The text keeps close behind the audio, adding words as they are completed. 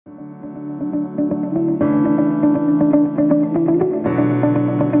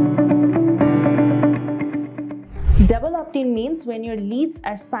means when your leads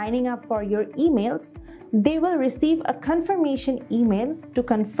are signing up for your emails, they will receive a confirmation email to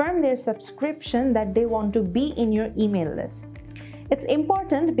confirm their subscription that they want to be in your email list. It's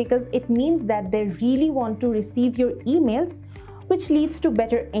important because it means that they really want to receive your emails, which leads to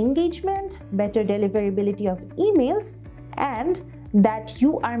better engagement, better deliverability of emails, and that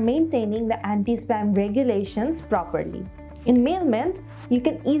you are maintaining the anti-spam regulations properly. In Mailmint, you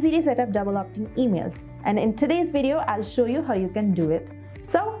can easily set up double opt-in emails, and in today's video, I'll show you how you can do it.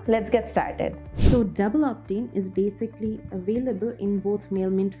 So let's get started. So double opt-in is basically available in both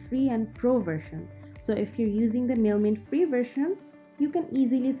Mailmint Free and Pro version. So if you're using the Mailmint Free version, you can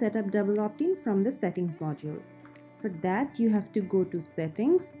easily set up double opt-in from the settings module. For that, you have to go to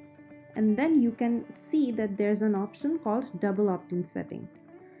settings, and then you can see that there's an option called double opt-in settings.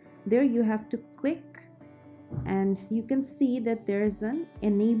 There you have to click, and you can see that there's an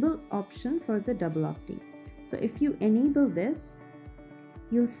enable option for the double opt-in. So if you enable this,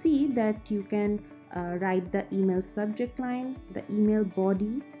 you'll see that you can write the email subject line, the email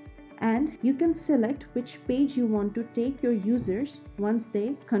body, and you can select which page you want to take your users once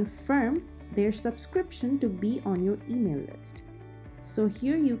they confirm their subscription to be on your email list. So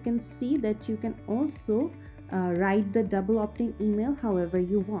here you can see that you can also write the double opt-in email however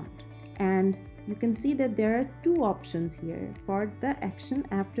you want. And you can see that there are two options here for the action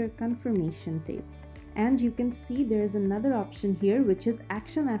after confirmation tape. And you can see there's another option here which is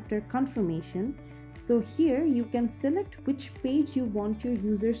action after confirmation. So here you can select which page you want your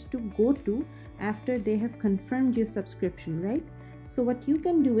users to go to after they have confirmed your subscription, right? So what you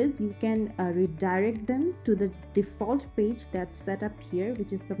can do is you can redirect them to the default page that's set up here,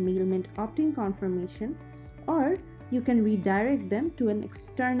 which is the Mailmint opt-in confirmation, or you can redirect them to an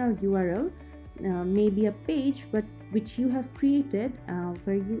external URL, maybe a page which you have created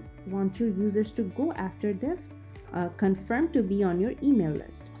where you want your users to go after they've confirmed to be on your email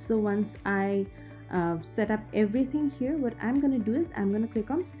list. So once I set up everything here, what I'm going to do is I'm going to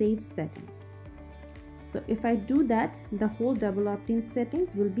click on Save Settings. So if I do that, the whole double opt-in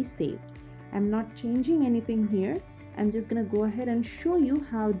settings will be saved. I'm not changing anything here. I'm just going to go ahead and show you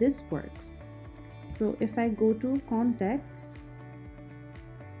how this works. So if I go to Contacts,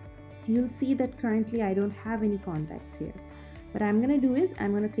 you'll see that currently I don't have any contacts here. What I'm going to do is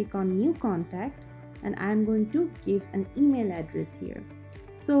I'm going to click on New Contact, and I'm going to give an email address here.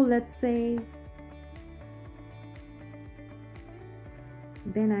 So let's say,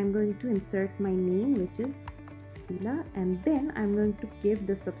 then I'm going to insert my name, which is Nabila, and then I'm going to give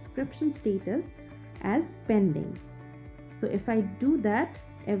the subscription status as pending. So if I do that,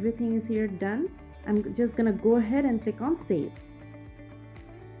 everything is here done. I'm just gonna go ahead and click on Save.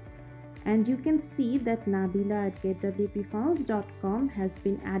 And you can see that Nabila@getwpfunnels.com has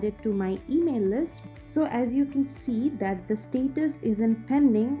been added to my email list. So as you can see that the status is in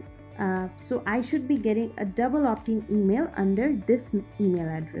pending, so I should be getting a double opt-in email under this email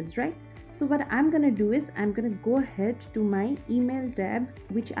address, right? So what I'm gonna do is I'm gonna go ahead to my email tab,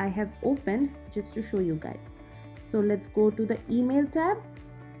 which I have opened just to show you guys. So let's go to the email tab,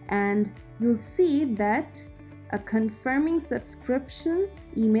 and you'll see that a confirming subscription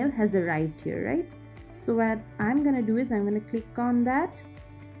email has arrived here, right? So what I'm gonna do is I'm gonna click on that,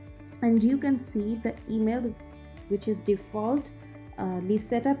 and you can see the email, which is default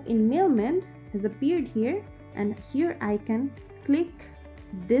set up in Mailmint, has appeared here, and here I can click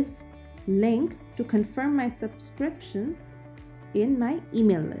this link to confirm my subscription in my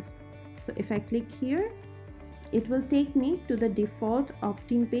email list. So if I click here, it will take me to the default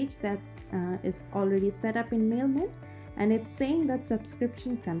opt-in page that is already set up in Mailmint, and it's saying that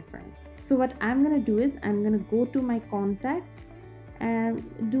subscription confirmed. So what I'm gonna do is I'm gonna go to my contacts and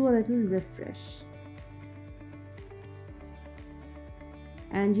do a little refresh.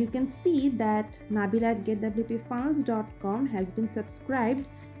 And you can see that Nabila@getwpfunnels.com has been subscribed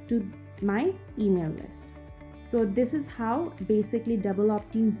to my email list. So this is how basically double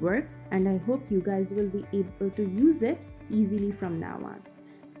opt-in works, and I hope you guys will be able to use it easily from now on.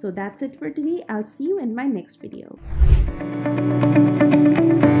 So that's it for today. I'll see you in my next video.